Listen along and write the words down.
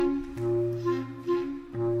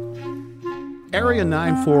Area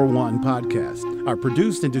 941 podcasts are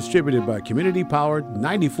produced and distributed by community-powered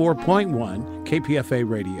 94.1 KPFA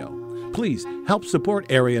Radio. Please help support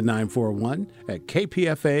Area 941 at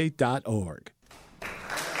kpfa.org.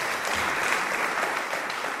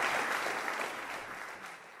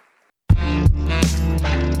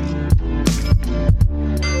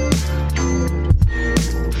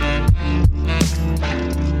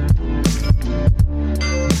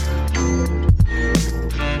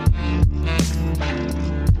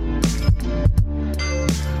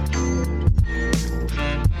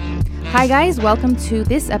 Hi guys, welcome to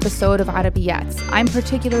this episode of Arabiyats. I'm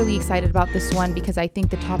particularly excited about this one because I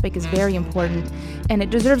think the topic is very important and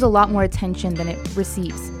it deserves a lot more attention than it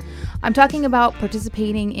receives. I'm talking about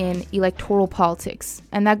participating in electoral politics,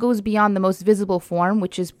 and that goes beyond the most visible form,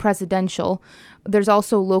 which is presidential. There's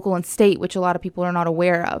also local and state, which a lot of people are not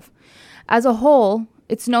aware of. As a whole,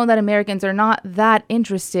 it's known that Americans are not that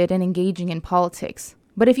interested in engaging in politics.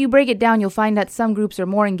 But if you break it down, you'll find that some groups are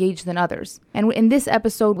more engaged than others. And in this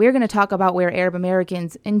episode, we're going to talk about where Arab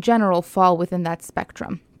Americans in general fall within that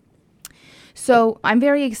spectrum. So I'm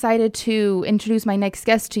very excited to introduce my next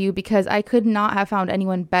guest to you because I could not have found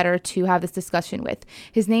anyone better to have this discussion with.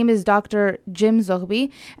 His name is Dr. Jim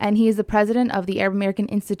Zoghbi, and he is the president of the Arab American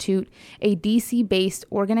Institute, a DC-based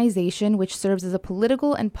organization which serves as a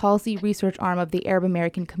political and policy research arm of the Arab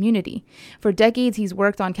American community. For decades, he's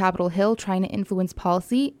worked on Capitol Hill trying to influence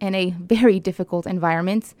policy in a very difficult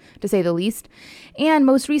environment, to say the least. And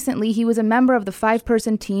most recently, he was a member of the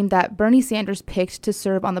 5-person team that Bernie Sanders picked to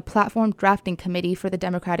serve on the platform drafting committee for the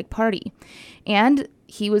Democratic Party. And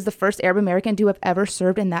he was the first Arab American to have ever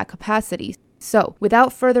served in that capacity. So,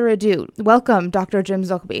 without further ado, welcome, Dr. Jim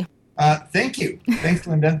Zoghbi. Thank you. Thanks,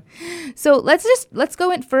 Linda. So let's go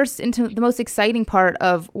in first into the most exciting part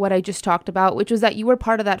of what I just talked about, which was that you were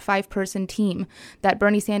part of that 5-person team that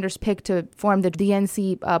Bernie Sanders picked to form the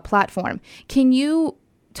DNC platform. Can you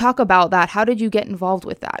talk about that? How did you get involved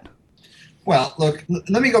with that? Well, look,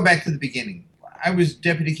 let me go back to the beginning. I was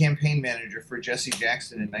deputy campaign manager for Jesse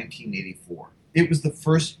Jackson in 1984. It was the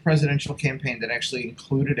first presidential campaign that actually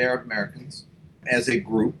included Arab Americans as a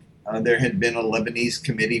group. There had been a Lebanese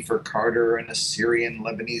committee for Carter and a Syrian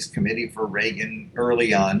Lebanese committee for Reagan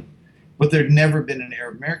early on, but there'd never been an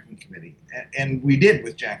Arab American committee. And we did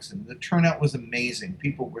with Jackson. The turnout was amazing.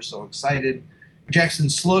 People were so excited.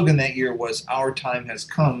 Jackson's slogan that year was, "Our time has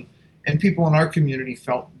come," and people in our community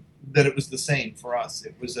felt that it was the same for us.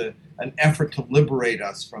 It was an effort to liberate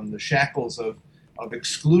us from the shackles of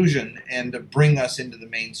exclusion and to bring us into the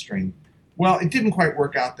mainstream. Well, it didn't quite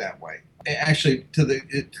work out that way. Actually, to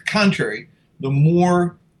the contrary, the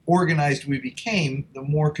more organized we became, the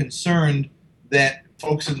more concerned that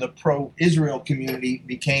folks in the pro-Israel community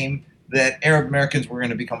became that Arab Americans were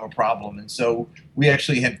going to become a problem. And so we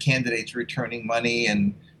actually had candidates returning money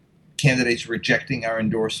and candidates rejecting our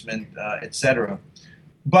endorsement, et cetera.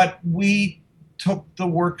 But we took the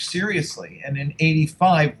work seriously. And in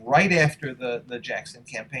 85, right after the Jackson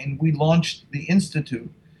campaign, we launched the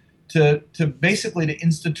Institute to basically to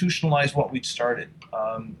institutionalize what we'd started.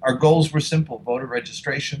 Our goals were simple: voter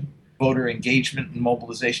registration, voter engagement and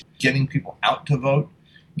mobilization, getting people out to vote,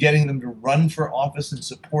 getting them to run for office and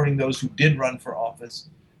supporting those who did run for office,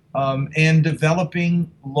 and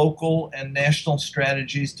developing local and national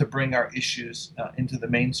strategies to bring our issues into the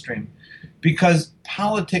mainstream. Because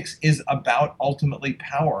politics is about ultimately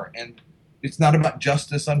power, and it's not about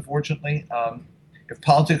justice, unfortunately. If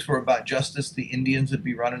politics were about justice, the Indians would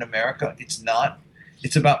be running America. It's not.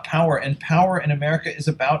 It's about power, and power in America is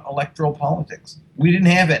about electoral politics. We didn't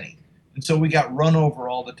have any, and so we got run over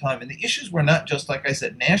all the time. And the issues were not just, like I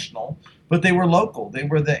said, national, but they were local. They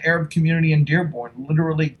were the Arab community in Dearborn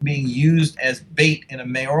literally being used as bait in a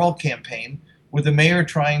mayoral campaign, with the mayor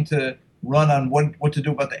trying to run on what to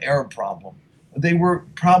do about the Arab problem. They were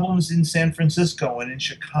problems in San Francisco and in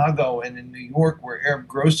Chicago and in New York, where Arab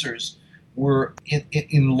grocers were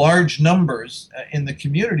in large numbers in the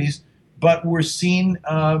communities, but were seen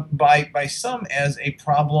by some as a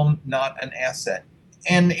problem, not an asset.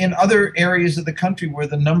 And in other areas of the country where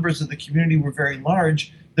the numbers of the community were very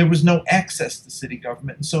large, there was no access to city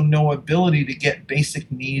government, and so no ability to get basic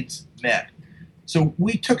needs met. So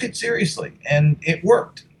we took it seriously, and it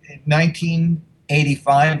worked. In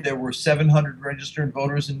 1985, there were 700 registered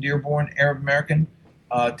voters in Dearborn, Arab American.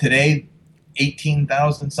 Today,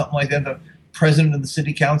 18,000, something like that. The president of the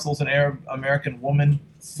city council is an Arab American woman.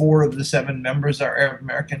 4 of the 7 members are Arab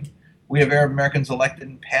American. We have Arab Americans elected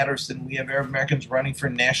in Patterson. We have Arab Americans running for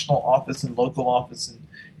national office and local office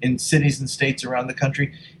in cities and states around the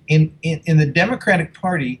country. In the Democratic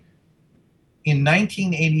Party, in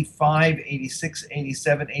 1985, 86,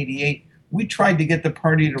 87, 88, we tried to get the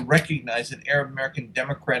party to recognize an Arab American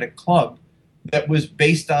Democratic Club that was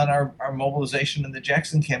based on our mobilization in the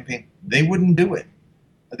Jackson campaign. They wouldn't do it.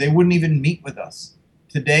 They wouldn't even meet with us.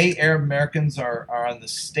 Today, Arab Americans are on the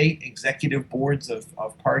state executive boards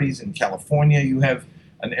of parties. In California, you have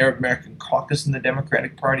an Arab American caucus in the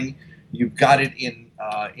Democratic Party. You've got it in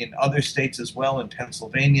other states as well, in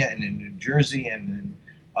Pennsylvania and in New Jersey, and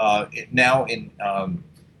now in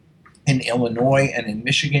Illinois and in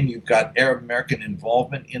Michigan. You've got Arab American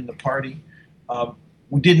involvement in the party.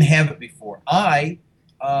 We didn't have it before.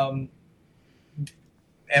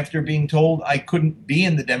 After being told I couldn't be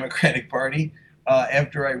in the Democratic Party,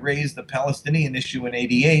 after I raised the Palestinian issue in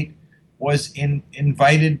 '88, was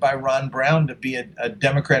invited by Ron Brown to be a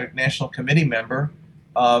Democratic National Committee member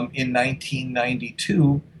in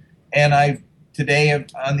 1992, and today I'm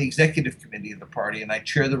on the executive committee of the party, and I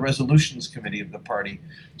chair the resolutions committee of the party.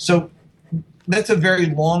 So that's a very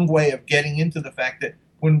long way of getting into the fact that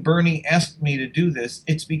when Bernie asked me to do this,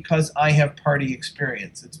 it's because I have party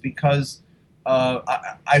experience. It's because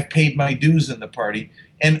I've paid my dues in the party,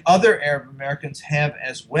 and other Arab Americans have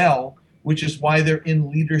as well, which is why they're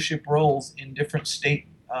in leadership roles in different state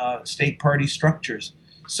party structures.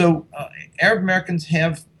 So Arab Americans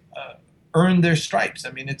have earned their stripes.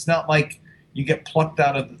 I mean, it's not like you get plucked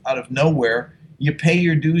out of nowhere. You pay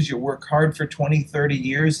your dues, you work hard for 20, 30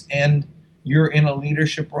 years, and you're in a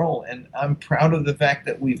leadership role. And I'm proud of the fact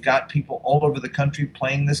that we've got people all over the country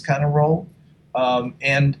playing this kind of role.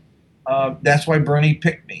 And that's why Bernie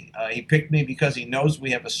picked me. He picked me because he knows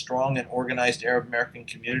we have a strong and organized Arab American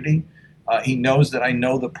community. He knows that I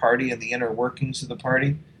know the party and the inner workings of the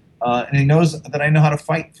party. And he knows that I know how to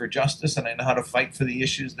fight for justice, and I know how to fight for the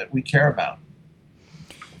issues that we care about.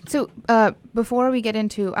 So before we get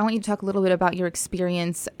into, I want you to talk a little bit about your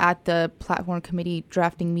experience at the platform committee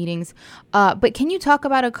drafting meetings. But can you talk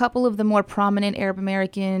about a couple of the more prominent Arab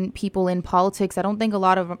American people in politics? I don't think a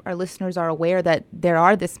lot of our listeners are aware that there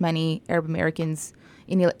are this many Arab Americans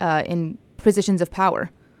in positions of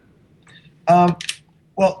power.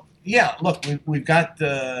 Well, yeah, look, we've got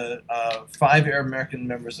 5 Arab American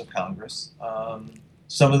members of Congress.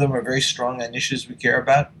 Some of them are very strong on issues we care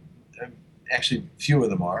about. Actually, few of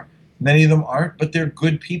them are. Many of them aren't, but they're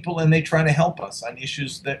good people, and they try to help us on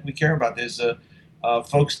issues that we care about. There's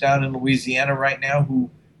folks down in Louisiana right now who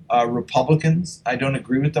are Republicans. I don't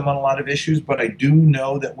agree with them on a lot of issues, but I do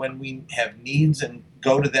know that when we have needs and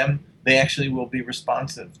go to them, they actually will be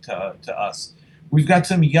responsive to us. We've got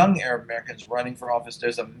some young Arab Americans running for office.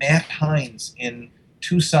 There's a Matt Hines in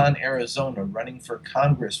Tucson, Arizona, running for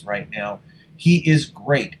Congress right now. He is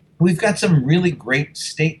great. We've got some really great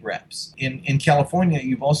state reps. In California,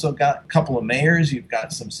 you've also got a couple of mayors. You've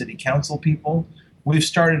got some city council people. We've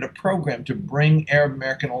started a program to bring Arab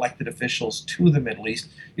American elected officials to the Middle East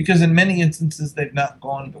because in many instances, they've not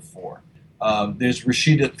gone before. There's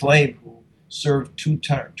Rashida Tlaib, who served 2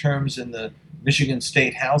 terms in the Michigan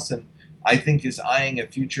State House and I think is eyeing a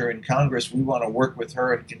future in Congress. We want to work with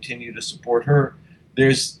her and continue to support her.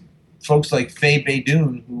 There's folks like Faye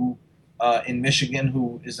Beydoun, who in Michigan,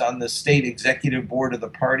 who is on the state executive board of the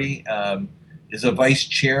party, is a vice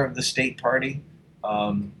chair of the state party.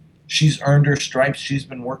 She's earned her stripes. She's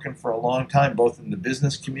been working for a long time, both in the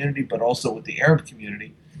business community, but also with the Arab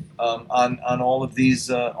community on all of these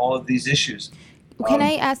issues. Can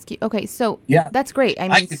I ask you? Okay, so yeah, that's great.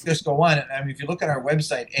 I could just go on. I mean, if you look at our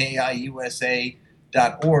website, aiusa.org,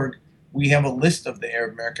 we have a list of the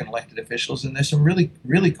Arab American elected officials, and there's some really,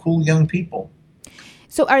 really cool young people.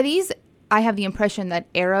 So are these? I have the impression that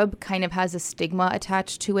Arab kind of has a stigma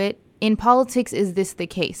attached to it. In politics, is this the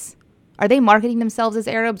case? Are they marketing themselves as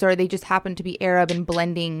Arabs, or they just happen to be Arab and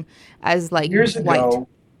blending as like white?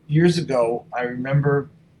 Years ago, I remember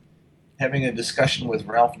having a discussion with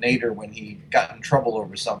Ralph Nader when he got in trouble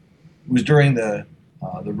over something. It was during the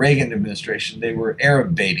Reagan administration. They were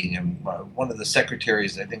Arab baiting him. One of the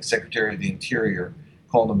secretaries, I think Secretary of the Interior,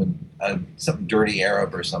 called him some dirty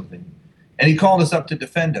Arab or something. And he called us up to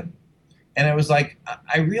defend him. And I was like,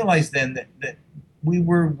 I realized then that we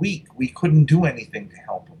were weak. We couldn't do anything to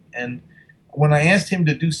help him. And when I asked him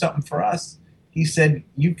to do something for us, he said,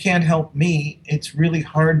 you can't help me. It's really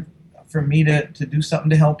hard for me to do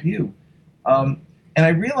something to help you. And I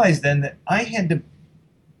realized then that I had to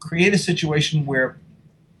create a situation where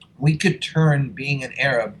we could turn being an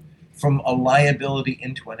Arab from a liability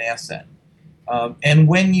into an asset. And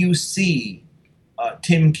when you see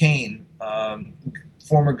Tim Kaine,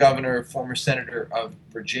 former governor, former senator of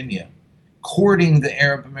Virginia, courting the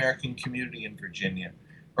Arab American community in Virginia,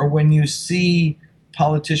 or when you see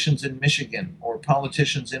politicians in Michigan or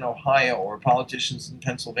politicians in Ohio or politicians in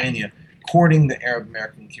Pennsylvania courting the Arab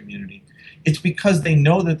American community, it's because they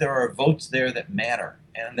know that there are votes there that matter,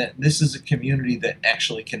 and that this is a community that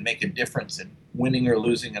actually can make a difference in winning or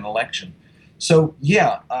losing an election. So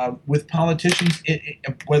with politicians,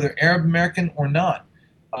 whether Arab American or not,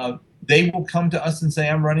 they will come to us and say,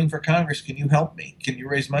 I'm running for Congress. Can you help me? Can you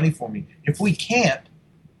raise money for me? If we can't,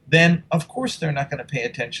 then of course they're not going to pay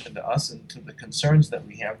attention to us and to the concerns that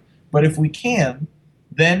we have. But if we can,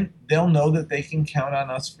 then they'll know that they can count on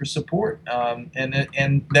us for support.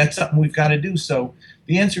 And that's something we've got to do. So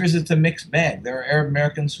the answer is it's a mixed bag. There are Arab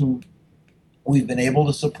Americans who we've been able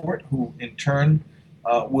to support, who in turn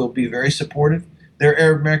will be very supportive. There are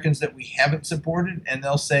Arab Americans that we haven't supported, and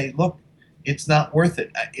they'll say, look, it's not worth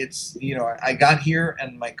it. I got here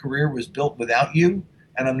and my career was built without you,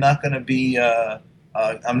 and I'm not going to be,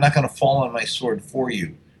 I'm not going to fall on my sword for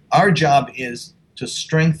you. Our job is to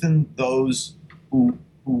strengthen those who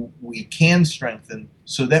we can strengthen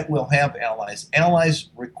so that we'll have allies. Allies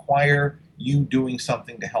require you doing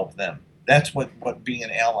something to help them. That's what being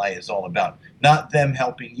an ally is all about. Not them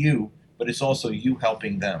helping you, but it's also you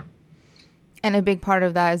helping them. And a big part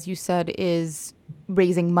of that, as you said, is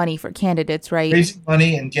raising money for candidates, right? Raising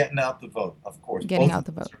money and getting out the vote, of course. Getting out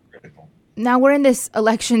the vote. Critical. Now we're in this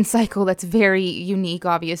election cycle that's very unique,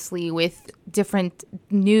 obviously, with different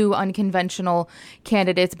new unconventional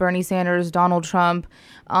candidates, Bernie Sanders, Donald Trump,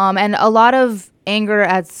 and a lot of anger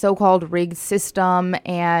at so-called rigged system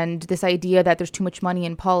and this idea that there's too much money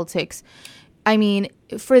in politics. I mean,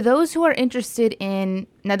 for those who are interested in,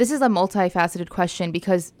 now this is a multifaceted question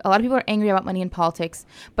because a lot of people are angry about money in politics,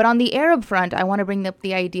 but on the Arab front, I want to bring up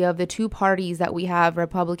the idea of the two parties that we have,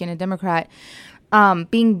 Republican and Democrat,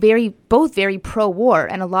 being both very pro-war,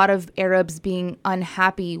 and a lot of Arabs being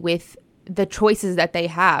unhappy with the choices that they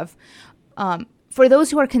have. For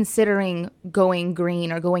those who are considering going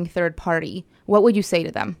green or going third party, what would you say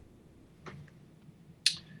to them?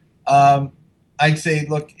 I'd say,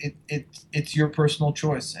 look, it's your personal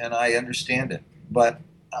choice, and I understand it. But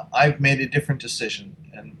I've made a different decision,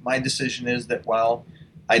 and my decision is that while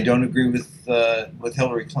I don't agree with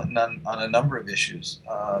Hillary Clinton on a number of issues,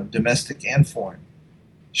 domestic and foreign,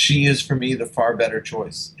 she is for me the far better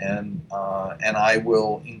choice, and I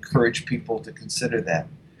will encourage people to consider that.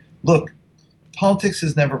 Look, politics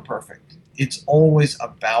is never perfect. It's always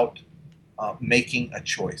about making a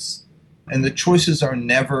choice, and the choices are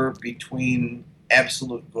never between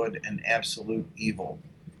absolute good and absolute evil.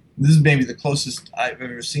 This is maybe the closest I've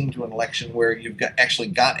ever seen to an election where you've actually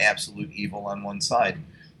got absolute evil on one side.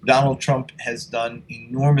 Donald Trump has done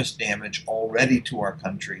enormous damage already to our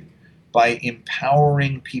country by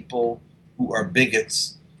empowering people who are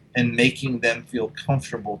bigots and making them feel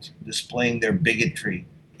comfortable displaying their bigotry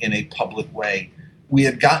in a public way. We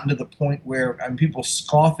had gotten to the point where people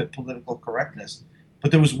scoff at political correctness,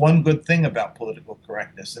 but there was one good thing about political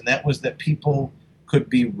correctness, and that was that people could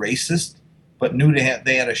be racist, but knew they had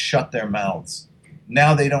to shut their mouths.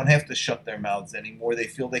 Now they don't have to shut their mouths anymore. They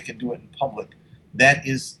feel they can do it in public. That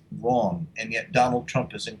is wrong, and yet Donald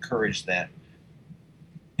Trump has encouraged that.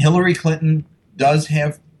 Hillary Clinton does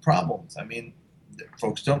have problems. I mean,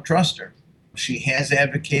 folks don't trust her. She has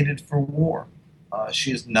advocated for war.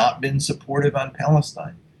 She has not been supportive on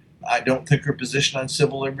Palestine. I don't think her position on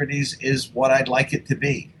civil liberties is what I'd like it to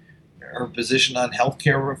be. Her position on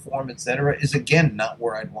healthcare reform, etc., is again not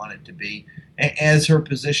where I'd want it to be, as her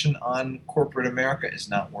position on corporate America is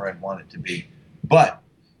not where I'd want it to be. But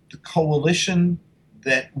the coalition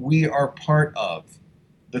that we are part of,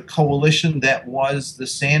 the coalition that was the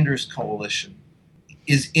Sanders coalition,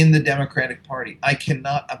 is in the Democratic Party. I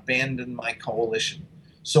cannot abandon my coalition.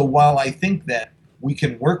 So while I think that we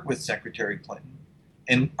can work with Secretary Clinton,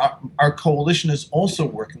 and our coalition is also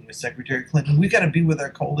working with Secretary Clinton, we got to be with our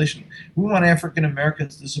coalition. We want African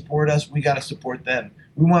Americans to support us. We got to support them.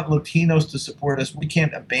 We want Latinos to support us. We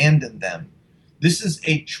can't abandon them. This is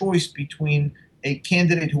a choice between a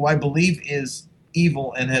candidate who I believe is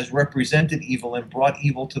evil and has represented evil and brought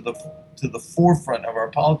evil to the forefront of our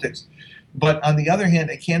politics, but on the other hand,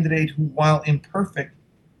 a candidate who, while imperfect,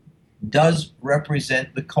 does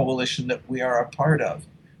represent the coalition that we are a part of.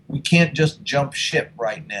 We can't just jump ship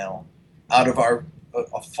right now out of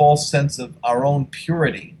a false sense of our own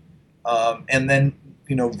purity, and then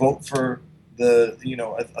vote for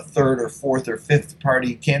a third or fourth or fifth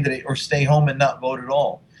party candidate, or stay home and not vote at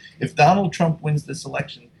all. If Donald Trump wins this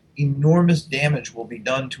election, enormous damage will be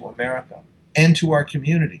done to America and to our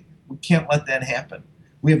community. We can't let that happen.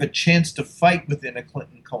 We have a chance to fight within a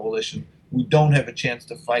Clinton coalition. We don't have a chance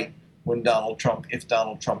to fight if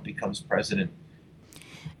Donald Trump becomes president.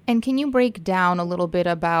 And can you break down a little bit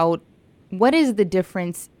about what is the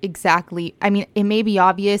difference exactly? I mean, it may be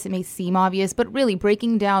obvious, it may seem obvious, but really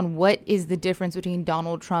breaking down what is the difference between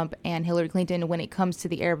Donald Trump and Hillary Clinton when it comes to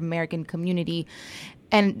the Arab American community.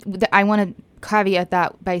 And I want to caveat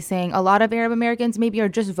that by saying a lot of Arab Americans maybe are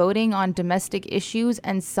just voting on domestic issues,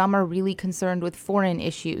 and some are really concerned with foreign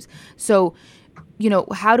issues. So,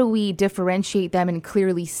 how do we differentiate them and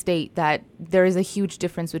clearly state that there is a huge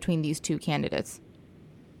difference between these two candidates?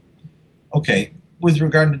 Okay, with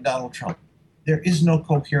regard to Donald Trump, there is no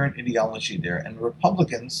coherent ideology there, and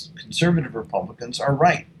Republicans, conservative Republicans, are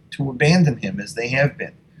right to abandon him as they have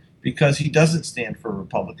been, because he doesn't stand for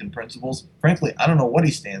Republican principles. Frankly, I don't know what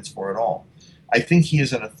he stands for at all. I think he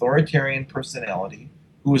is an authoritarian personality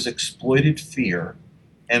who has exploited fear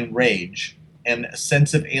and rage and a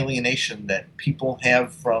sense of alienation that people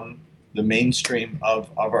have from the mainstream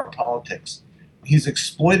of our politics. He's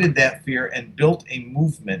exploited that fear and built a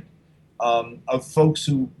movement of folks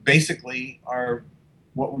who basically are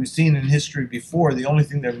what we've seen in history before. The only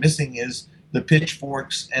thing they're missing is the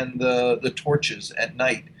pitchforks and the torches at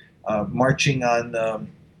night, marching on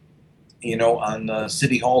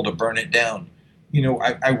City Hall to burn it down.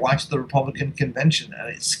 I watched the Republican convention and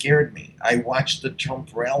it scared me. I watched the Trump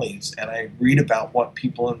rallies and I read about what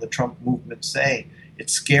people in the Trump movement say. It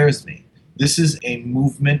scares me. This is a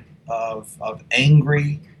movement of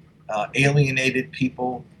angry, alienated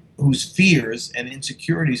people whose fears and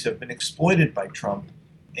insecurities have been exploited by Trump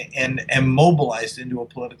and mobilized into a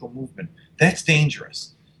political movement. That's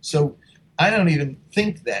dangerous. So I don't even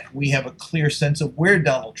think that we have a clear sense of where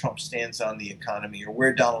Donald Trump stands on the economy or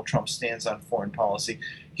where Donald Trump stands on foreign policy.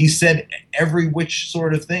 He said every which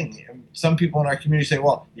sort of thing. Some people in our community say,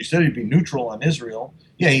 well, you said he'd be neutral on Israel.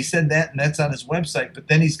 Yeah, he said that, and that's on his website. But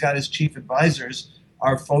then he's got his chief advisors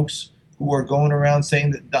are folks who are going around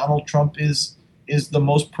saying that Donald Trump is the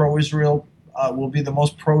most pro-Israel, will be the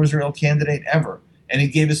most pro-Israel candidate ever. And he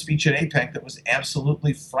gave a speech at AIPAC that was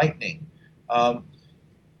absolutely frightening.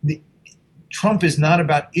 Trump is not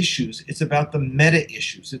about issues. It's about the meta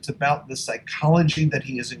issues. It's about the psychology that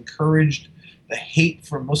he has encouraged, the hate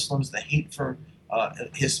for Muslims, the hate for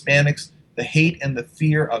Hispanics, the hate and the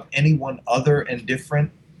fear of anyone other and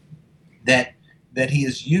different that he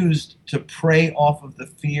has used to prey off of the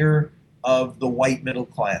fear of the white middle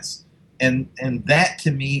class. And that,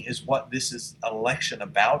 to me, is what this is an election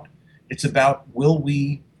about. It's about, will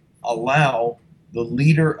we allow the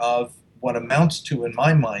leader of what amounts to, in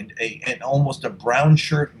my mind, an almost a brown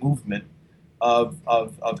shirt movement of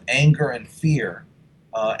anger and fear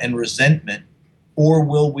and resentment, or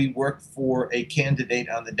will we work for a candidate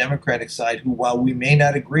on the Democratic side who, while we may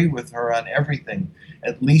not agree with her on everything,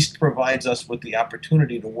 at least provides us with the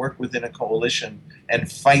opportunity to work within a coalition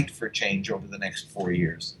and fight for change over the next 4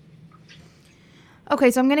 years?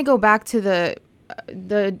 Okay, so I'm going to go back to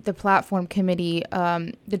the platform committee,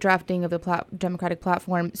 the drafting of the Democratic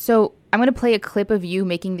platform. So I'm going to play a clip of you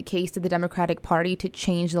making the case to the Democratic Party to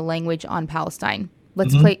change the language on Palestine.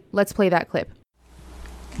 Let's play that clip.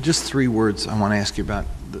 Just 3 words I want to ask you about.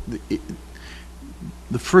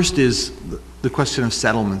 The first is the question of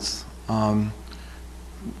settlements.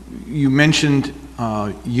 You mentioned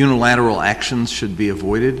unilateral actions should be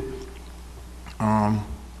avoided.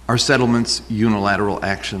 Are settlements unilateral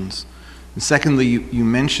actions? And secondly, you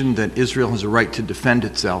mentioned that Israel has a right to defend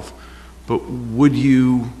itself, but would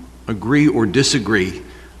you agree or disagree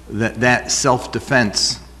that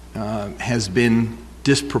self-defense has been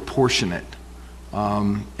disproportionate?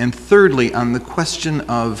 And thirdly, on the question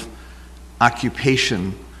of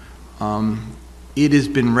occupation, it has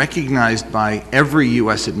been recognized by every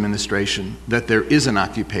U.S. administration that there is an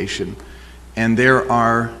occupation, and there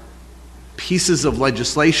are pieces of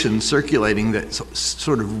legislation circulating that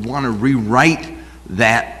sort of want to rewrite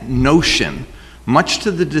that notion, much to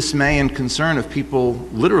the dismay and concern of people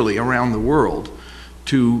literally around the world,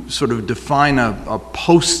 to sort of define a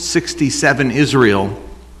post-67 Israel,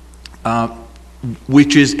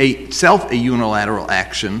 which is itself a unilateral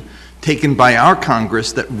action taken by our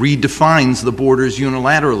Congress that redefines the borders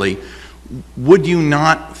unilaterally. Would you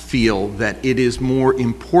not feel that it is more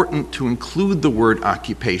important to include the word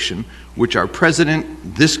occupation, which our president,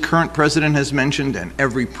 this current president, has mentioned, and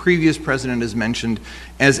every previous president has mentioned,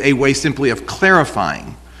 as a way simply of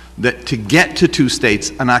clarifying that to get to 2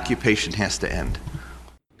 states, an occupation has to end?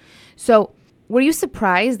 So were you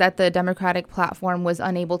surprised that the Democratic platform was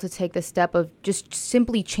unable to take the step of just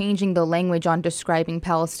simply changing the language on describing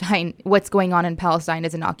Palestine, what's going on in Palestine,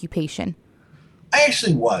 as an occupation? I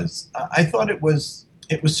actually was. I thought it was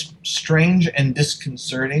strange and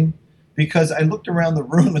disconcerting, because I looked around the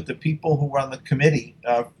room at the people who were on the committee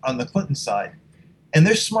on the Clinton side, And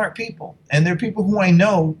they're smart people. And they're people who I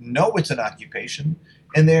know it's an occupation.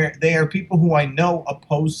 And they are people who I know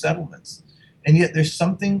oppose settlements. And yet there's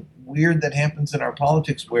something weird that happens in our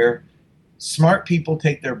politics where smart people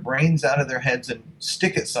take their brains out of their heads and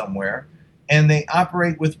stick it somewhere, and they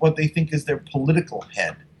operate with what they think is their political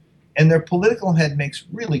head. And their political head makes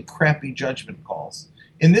really crappy judgment calls.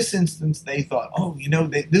 In this instance, they thought,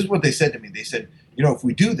 this is what they said to me. They said, if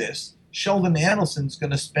we do this, Sheldon Adelson's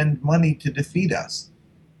going to spend money to defeat us.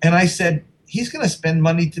 And I said, he's going to spend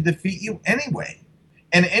money to defeat you anyway.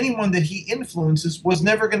 And anyone that he influences was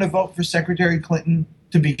never going to vote for Secretary Clinton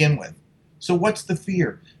to begin with. So what's the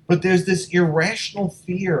fear? But there's this irrational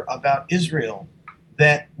fear about Israel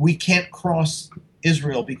that we can't cross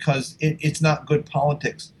Israel because it's not good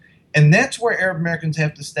politics. And that's where Arab Americans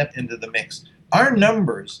have to step into the mix. Our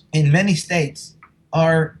numbers in many states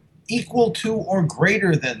are equal to or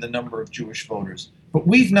greater than the number of Jewish voters. But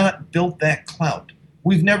we've not built that clout.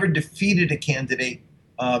 We've never defeated a candidate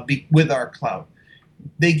with our clout.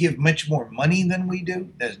 They give much more money than we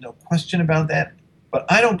do. There's no question about that. But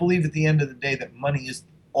I don't believe at the end of the day that money is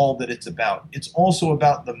all that it's about. It's also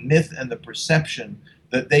about the myth and the perception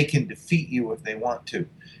that they can defeat you if they want to.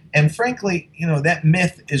 And frankly, that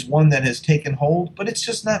myth is one that has taken hold, but it's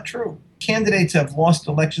just not true. Candidates have lost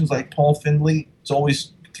elections like Paul Findlay. It's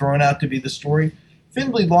always thrown out to be the story.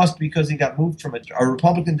 Findlay lost because he got moved from a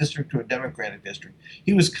Republican district to a Democratic district.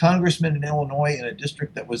 He was congressman in Illinois in a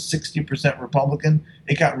district that was 60% Republican.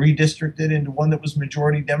 It got redistricted into one that was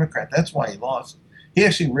majority Democrat. That's why he lost. He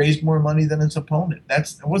actually raised more money than his opponent.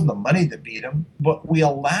 It wasn't the money that beat him, but we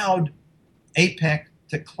allowed AIPAC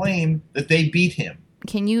to claim that they beat him.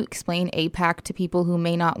 Can you explain AIPAC to people who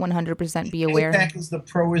may not 100% be aware? AIPAC is the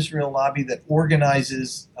pro-Israel lobby that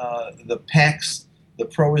organizes the PACs, the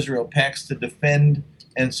pro-Israel PACs, to defend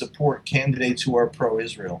and support candidates who are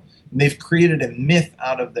pro-Israel. And they've created a myth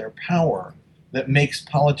out of their power that makes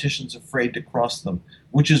politicians afraid to cross them,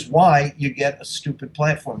 which is why you get a stupid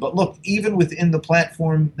platform. But look, even within the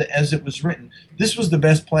platform as it was written, this was the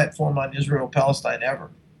best platform on Israel-Palestine ever.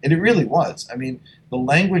 And it really was. I mean, the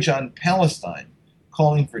language on Palestine,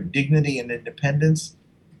 calling for dignity and independence,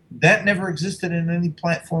 that never existed in any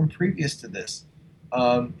platform previous to this.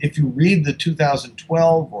 If you read the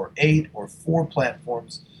 2012 or 8 or 4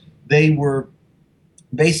 platforms, they were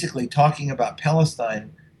basically talking about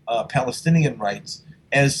Palestinian rights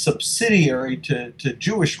as subsidiary to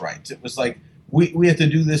Jewish rights. It was like, we have to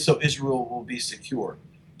do this so Israel will be secure.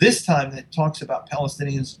 This time it talks about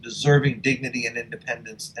Palestinians deserving dignity and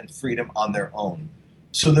independence and freedom on their own.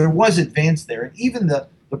 So there was advance there. And even the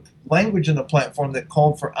language in the platform that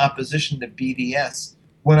called for opposition to BDS,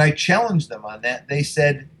 when I challenged them on that, they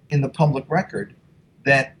said in the public record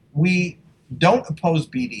that we don't oppose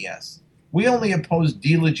BDS. We only oppose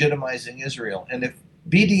delegitimizing Israel. And if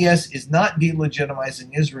BDS is not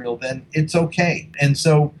delegitimizing Israel, then it's okay. And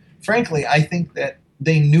so, frankly, I think that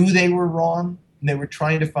they knew they were wrong, and they were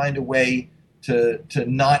trying to find a way to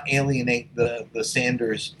not alienate the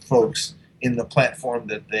Sanders folks in the platform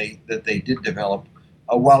that they did develop,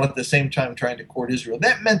 while at the same time trying to court Israel.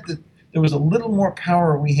 That meant that there was a little more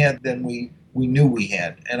power we had than we knew we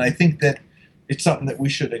had. And I think that it's something that we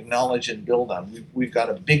should acknowledge and build on. We've got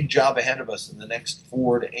a big job ahead of us in the next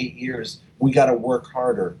 4 to 8 years. We got to work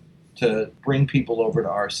harder to bring people over to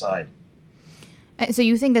our side. So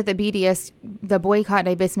you think that the BDS, the Boycott,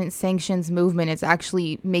 Divestment, Sanctions movement is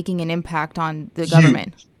actually making an impact on the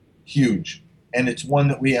government? Huge. And it's one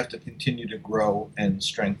that we have to continue to grow and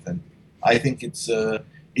strengthen. I think it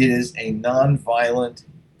is a nonviolent,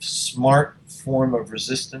 smart form of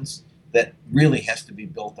resistance that really has to be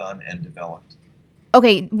built on and developed.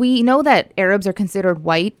 Okay, we know that Arabs are considered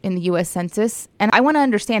white in the U.S. Census, and I want to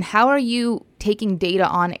understand, how are you taking data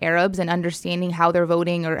on Arabs and understanding how they're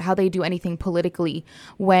voting or how they do anything politically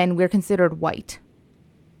when we're considered white?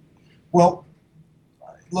 Well,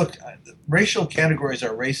 look, racial categories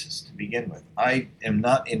are racist to begin with. I am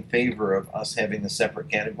not in favor of us having a separate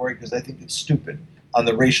category because I think it's stupid on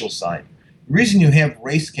the racial side. The reason you have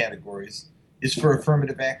race categories is for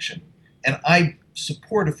affirmative action. And I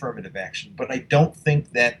support affirmative action, but I don't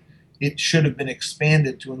think that it should have been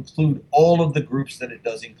expanded to include all of the groups that it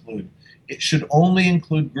does include. It should only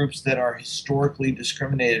include groups that are historically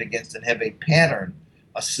discriminated against and have a pattern,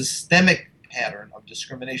 a systemic pattern of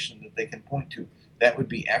discrimination that they can point to. That would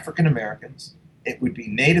be African Americans, it would be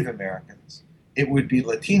Native Americans, it would be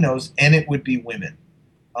Latinos, and it would be women.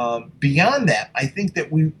 Beyond that, I think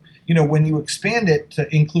that when you expand it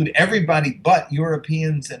to include everybody but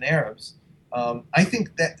Europeans and Arabs, I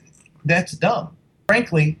think that that's dumb.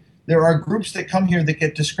 Frankly, there are groups that come here that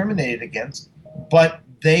get discriminated against, but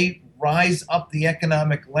they rise up the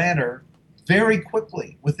economic ladder very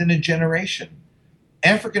quickly within a generation.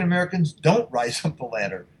 African Americans don't rise up the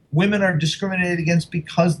ladder. Women are discriminated against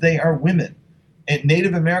because they are women. And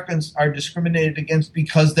Native Americans are discriminated against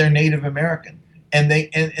because they're Native American. And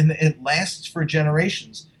it lasts for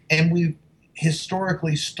generations. And we've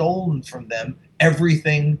historically stolen from them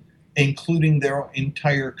everything, including their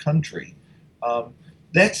entire country.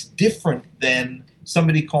 That's different than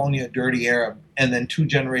somebody calling you a dirty Arab, and then 2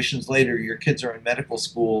 generations later, your kids are in medical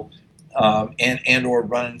school and or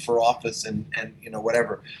running for office and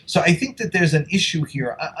whatever. So I think that there's an issue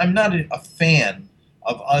here. I'm not a fan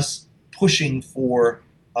of us pushing for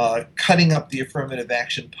cutting up the affirmative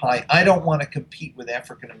action pie. I don't want to compete with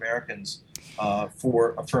African Americans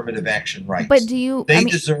for affirmative action rights. But they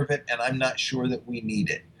deserve it, and I'm not sure that we need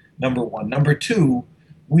it. Number one. Number two,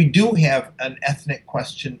 we do have an ethnic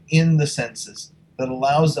question in the census that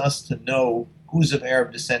allows us to know who's of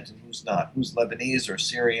Arab descent and who's not, who's Lebanese or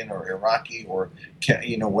Syrian or Iraqi or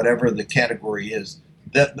whatever the category is.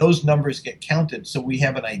 That those numbers get counted, so we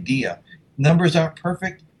have an idea. Numbers aren't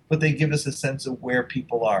perfect, but they give us a sense of where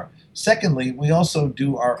people are. Secondly, we also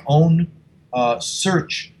do our own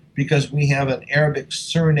search because we have an Arabic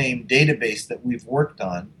surname database that we've worked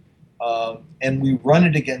on, and we run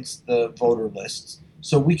it against the voter lists.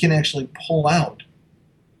 So we can actually pull out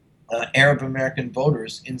Arab American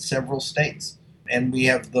voters in several states. And we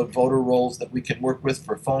have the voter rolls that we can work with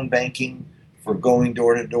for phone banking, for going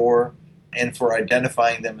door to door, and for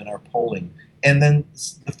identifying them in our polling. And then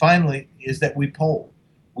finally is that we poll.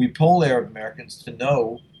 We poll Arab Americans to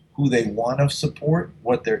know who they want to support,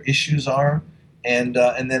 what their issues are, and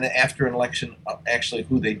then after an election, actually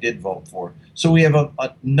who they did vote for. So we have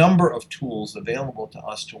a number of tools available to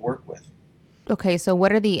us to work with. Okay, so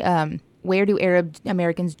what are the where do Arab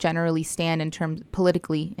Americans generally stand in terms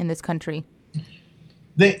politically in this country?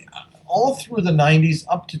 They all through the 90s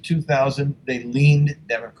up to 2000, they leaned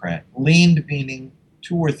Democrat. Leaned meaning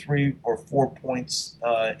 2 or 3 or 4 points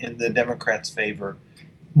in the Democrats' favor,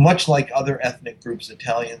 much like other ethnic groups,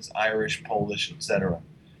 Italians, Irish, Polish, etc.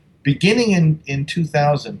 Beginning in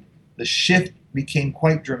 2000, the shift became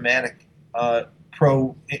quite dramatic,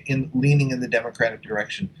 leaning in the Democratic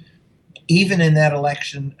direction. Even in that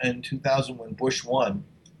election in 2000 when Bush won,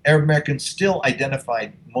 Arab Americans still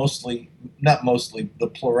identified the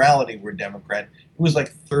plurality were Democrat. It was like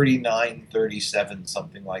 39, 37,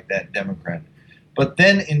 something like that, Democrat. But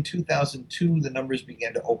then in 2002, the numbers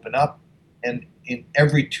began to open up, and in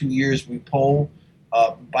every 2 years we poll.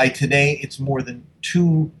 By today, it's more than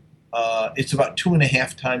it's about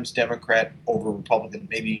 2.5 times Democrat over Republican,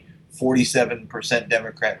 maybe 47%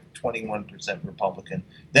 Democrat, 21% Republican.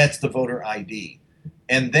 That's the voter ID.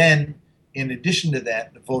 And then, in addition to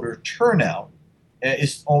that, the voter turnout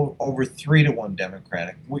is over 3-1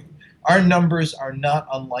 Democratic. Our numbers are not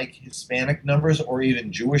unlike Hispanic numbers or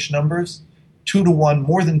even Jewish numbers. 2-1,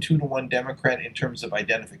 more than 2-1 Democrat in terms of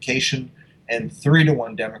identification, and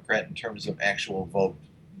 3-1 Democrat in terms of actual vote.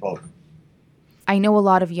 I know a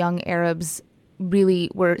lot of young Arabs really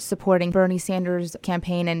were supporting Bernie Sanders'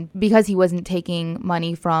 campaign, and because he wasn't taking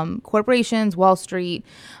money from corporations, Wall Street.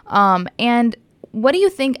 And what do you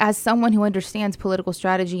think, as someone who understands political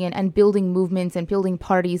strategy and building movements and building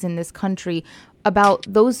parties in this country, about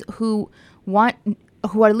those who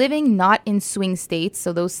are living not in swing states,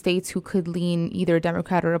 so those states who could lean either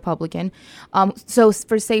Democrat or Republican. So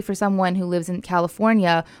for someone who lives in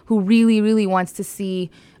California who really, really wants to see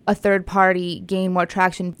a third party gain more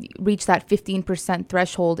traction, reach that 15%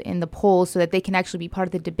 threshold in the polls so that they can actually be part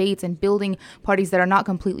of the debates and building parties that are not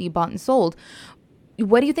completely bought and sold.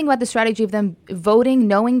 What do you think about the strategy of them voting,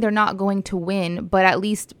 knowing they're not going to win, but at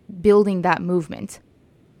least building that movement?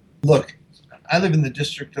 Look, I live in the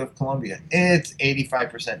District of Columbia. It's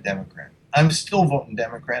 85% Democrat. I'm still voting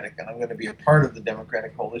Democratic, and I'm going to be a part of the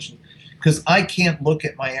Democratic coalition because I can't look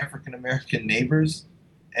at my African-American neighbors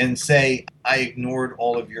and say, I ignored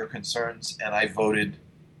all of your concerns and I voted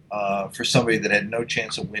for somebody that had no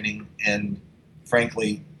chance of winning, and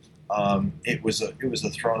frankly, it was a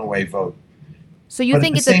thrown away vote. So you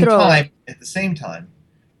think it's a throwaway? At the same time,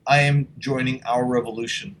 I am joining Our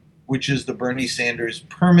Revolution, which is the Bernie Sanders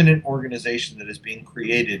permanent organization that is being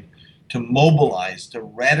created to mobilize, to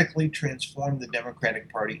radically transform the Democratic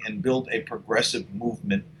Party and build a progressive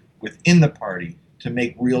movement within the party to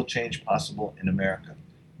make real change possible in America.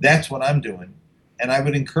 That's what I'm doing, and I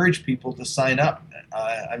would encourage people to sign up.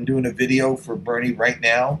 I'm doing a video for Bernie right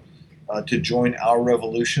now to join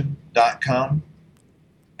ourrevolution.com,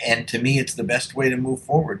 and to me, it's the best way to move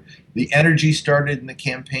forward. The energy started in the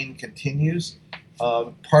campaign continues.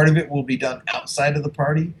 Part of it will be done outside of the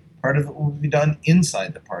party. Part of it will be done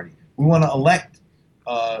inside the party. We want to elect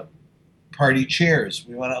party chairs.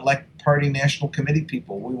 We want to elect party national committee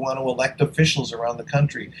people. We want to elect officials around the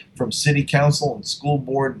country, from city council and school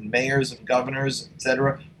board and mayors and governors,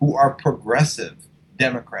 etc., who are progressive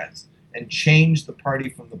Democrats, and change the party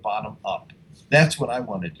from the bottom up. That's what I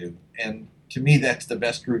want to do. And to me, that's the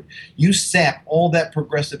best route. You sap all that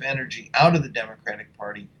progressive energy out of the Democratic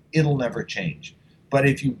Party, it'll never change. But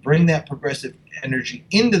if you bring that progressive energy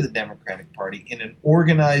into the Democratic Party in an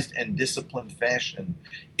organized and disciplined fashion,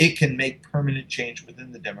 it can make permanent change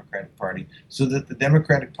within the Democratic Party, so that the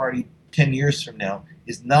Democratic Party 10 years from now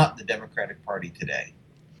is not the Democratic Party today.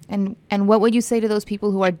 And what would you say to those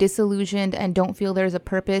people who are disillusioned and don't feel there's a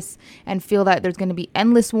purpose and feel that there's going to be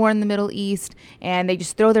endless war in the Middle East, and they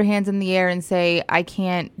just throw their hands in the air and say, I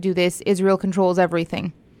can't do this, Israel controls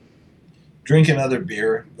everything? Drink another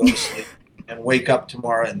beer, go to sleep, and wake up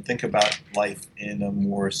tomorrow and think about life in a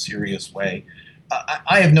more serious way.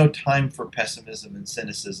 I have no time for pessimism and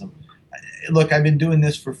cynicism. Look, I've been doing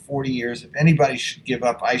this for 40 years. If anybody should give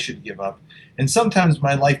up, I should give up. And sometimes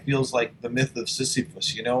my life feels like the myth of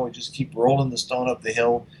Sisyphus, you know, we just keep rolling the stone up the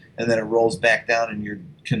hill and then it rolls back down and you're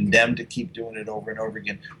condemned to keep doing it over and over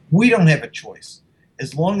again. We don't have a choice.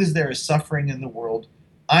 As long as there is suffering in the world,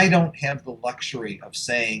 I don't have the luxury of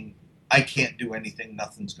saying, I can't do anything,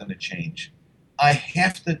 nothing's going to change. I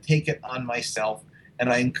have to take it on myself,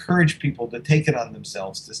 and I encourage people to take it on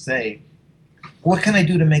themselves to say, what can I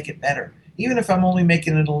do to make it better? Even if I'm only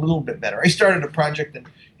making it a little bit better. I started a project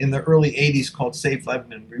in the early 80s called Save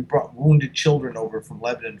Lebanon. We brought wounded children over from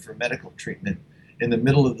Lebanon for medical treatment in the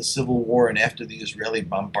middle of the Civil War and after the Israeli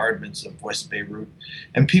bombardments of West Beirut.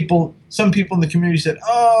 And some people in the community said,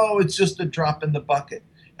 oh, it's just a drop in the bucket.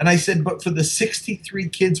 And I said, but for the 63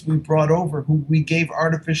 kids we brought over who we gave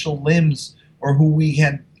artificial limbs, or who we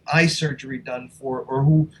had eye surgery done for, or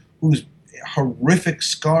whose horrific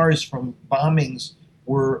scars from bombings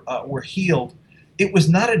were healed, it was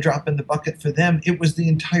not a drop in the bucket for them. It was the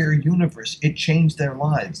entire universe. It changed their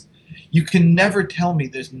lives. You can never tell me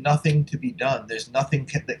there's nothing to be done. There's nothing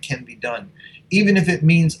that can be done. Even if it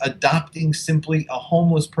means adopting simply a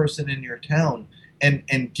homeless person in your town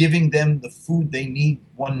and giving them the food they need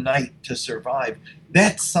one night to survive,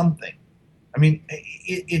 that's something. I mean,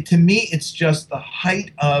 to me, it's just the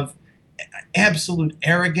height of absolute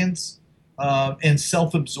arrogance and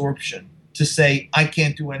self-absorption to say, I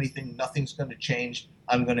can't do anything, nothing's going to change,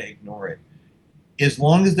 I'm going to ignore it. As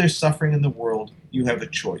long as there's suffering in the world, you have a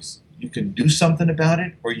choice. You can do something about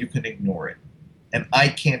it, or you can ignore it. And I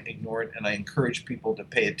can't ignore it, and I encourage people to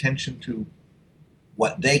pay attention to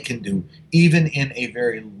what they can do, even in a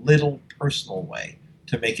very little personal way,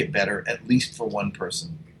 to make it better, at least for one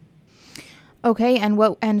person. Okay,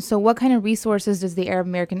 so what kind of resources does the Arab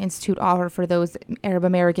American Institute offer for those Arab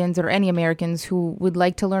Americans or any Americans who would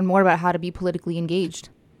like to learn more about how to be politically engaged?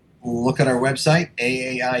 Look at our website,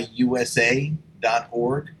 aaiusa.org,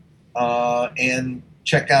 and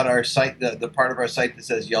check out our site, the part of our site that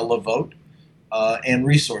says Yalla Vote, and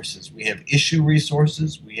resources. We have issue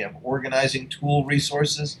resources, we have organizing tool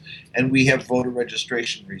resources, and we have voter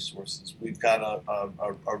registration resources. We've got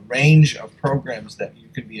a range of programs that you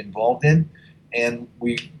can be involved in, and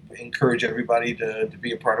we encourage everybody to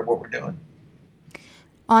be a part of what we're doing.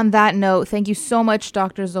 On that note, thank you so much,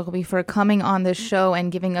 Dr. Zoghbi, for coming on this show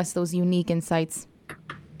and giving us those unique insights.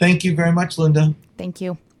 Thank you very much, Linda. Thank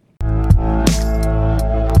you.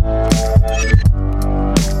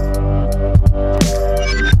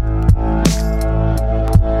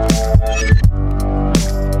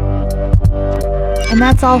 And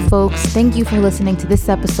that's all, folks. Thank you for listening to this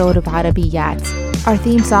episode of Arabiyat. Our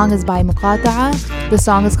theme song is by Muqata'a. The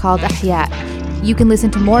song is called Ahya. You can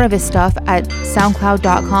listen to more of his stuff at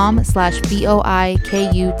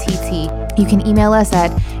soundcloud.com/BOIKUTT. You can email us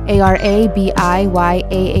at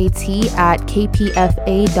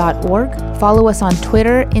arabiyaat@kpfa.org. Follow us on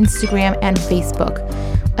Twitter, Instagram, and Facebook.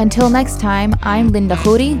 Until next time, I'm Linda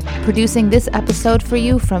Khoury, producing this episode for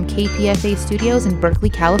you from KPFA Studios in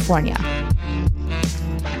Berkeley, California.